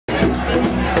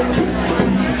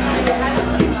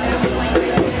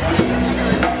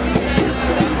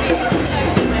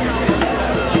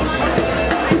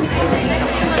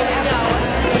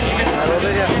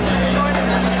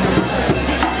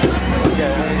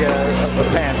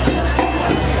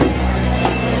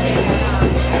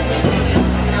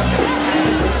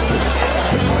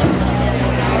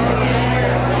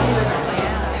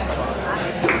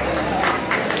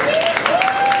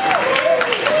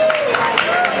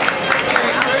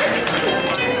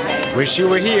Wish you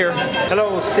were here.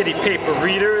 Hello, City Paper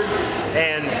readers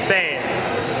and fans.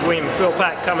 This is William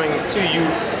Philpot coming to you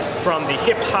from the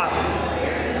Hip Hop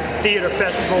Theater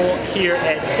Festival here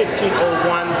at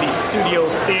 1501 the Studio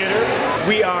Theater.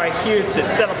 We are here to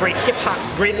celebrate hip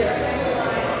hop's greatest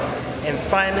and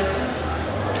finest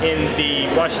in the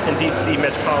Washington, D.C.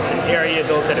 metropolitan area.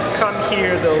 Those that have come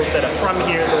here, those that are from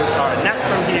here, those that are not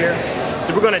from here. So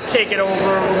we're going to take it over,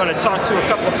 we're going to talk to a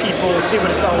couple of people, see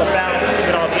what it's all about, see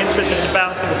what all the interest is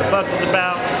about, see what the buzz is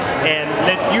about, and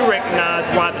let you recognize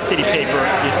why the City Paper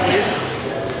is here.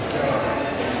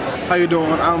 How you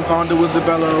doing? I'm founder with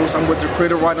Zabellos. I'm with the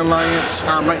Creative Writing Alliance.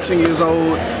 I'm 19 years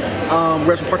old.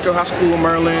 Graduated from Parkdale High School in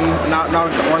Maryland. Now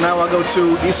I go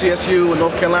to ECSU in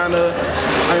North Carolina.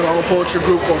 I have my own poetry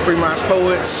group called Free Minds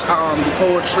Poets. I do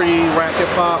poetry, rap, hip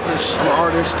hop. I'm an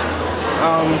artist.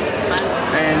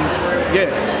 And yeah.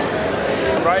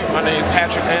 Right, my name is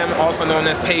Patrick M., also known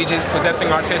as Pages, possessing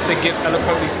artistic gifts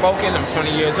eloquently spoken. I'm 20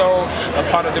 years old, a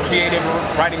part of the Creative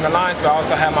Writing Alliance, but I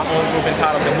also have my own group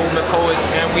entitled The Movement Poets,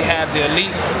 and we have The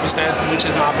Elite, which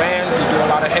is my band. We do a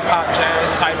lot of hip-hop,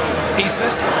 jazz type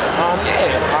pieces.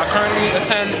 I currently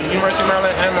attend University of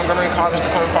Maryland and Montgomery College, the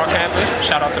Corner Park campus.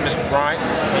 Shout out to Mr. Bryant.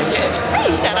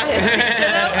 Shout out his teacher.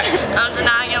 I'm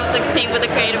Janaya, I'm 16 with the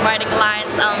Creative Writing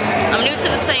Alliance. I'm new to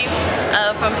the team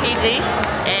from PG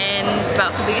and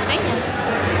about to be a senior.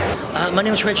 My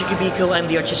name is Reggie Kubiko. I'm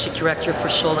the artistic director for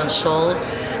Soul and Soul,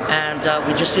 and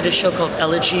we just did a show called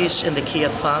Elegies in the Key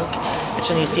of Funk. It's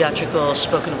a new theatrical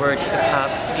spoken word hip hop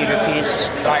theater piece.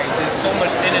 Like, there's so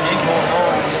much energy going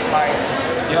on, and it's like,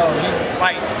 yo,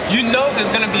 you know there's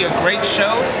gonna be a great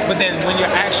show, but then when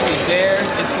you're actually there,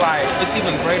 it's like, it's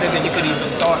even greater than you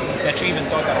thought that it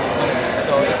was gonna be.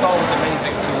 So it's always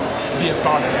amazing to be a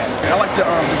part of that. I like the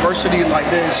diversity, like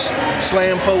there's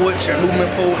slam poets and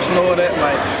movement poets and all that.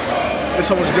 Like,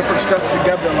 there's so much different stuff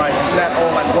together. Like, it's not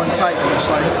all like one type, but it's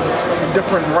like a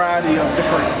different variety of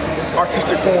different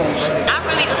artistic forms. I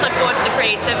really just look forward to the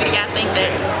creativity. I think that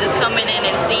just coming in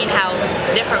and seeing how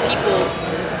different people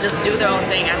just do their own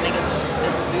thing, I think it's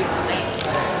a beautiful thing.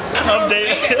 I'm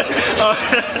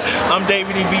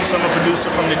David E. Beats. I'm a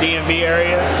producer from the DMV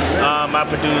area. I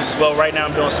produce, well, right now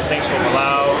I'm doing some things for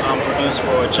Malau. I'm produced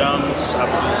for Jungs. I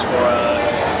produce for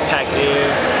Pac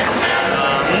Div.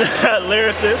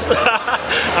 Lyricist.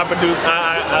 I produce,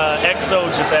 XO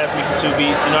just asked me for 2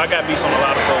 beats. You know, I got beats on a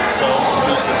lot of folks, so I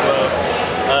produce as well.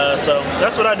 So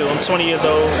that's what I do. I'm 20 years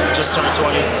old, just turned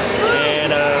 20.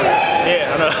 And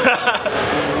yeah, I know.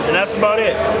 And that's about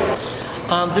it.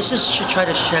 This is to try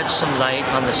to shed some light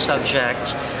on the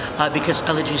subject because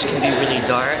elegies can be really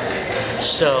dark.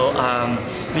 So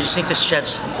we just need to shed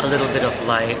a little bit of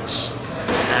light,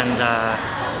 and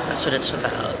that's what it's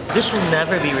about. This will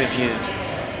never be reviewed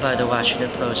by the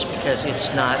Washington Post because it's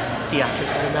not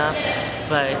theatrical enough,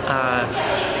 but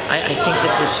I think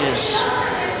that this is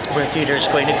where theater is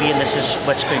going to be, and this is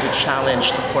what's going to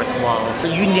challenge the fourth wall.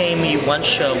 You name me one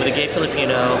show with a gay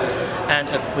Filipino and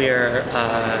a queer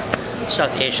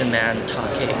South Asian man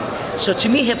talking. So to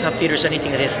me, hip-hop theater is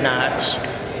anything that is not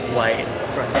white.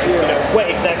 Right. What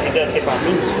exactly does hip-hop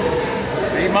mean to you?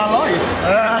 Save my life.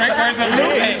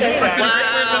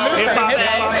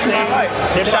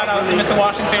 Shout out to Mr.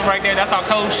 Washington right there. That's our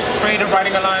coach. Creative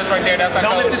Writing Alliance right there. That's our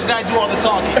coach. Don't let this guy do all the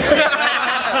talking.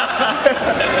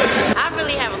 I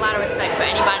really have a lot of respect for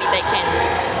anybody that can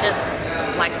just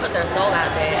like put their soul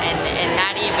out there and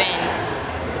not even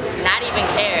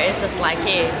care. It's just like,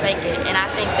 here, take it. And I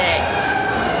think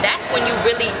that's when you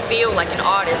really feel like an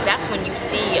artist. That's when you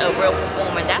see a real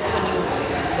performer. That's when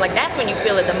you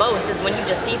feel it the most, is when you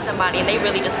just see somebody and they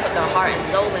really just put their heart and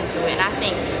soul into it. And I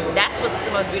think that's what's the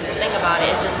most beautiful thing about it.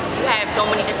 It's just you have so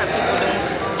many different people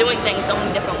doing things so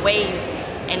many different ways,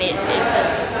 and it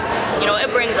just, you know,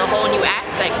 it brings a whole new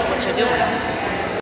aspect to what you're doing.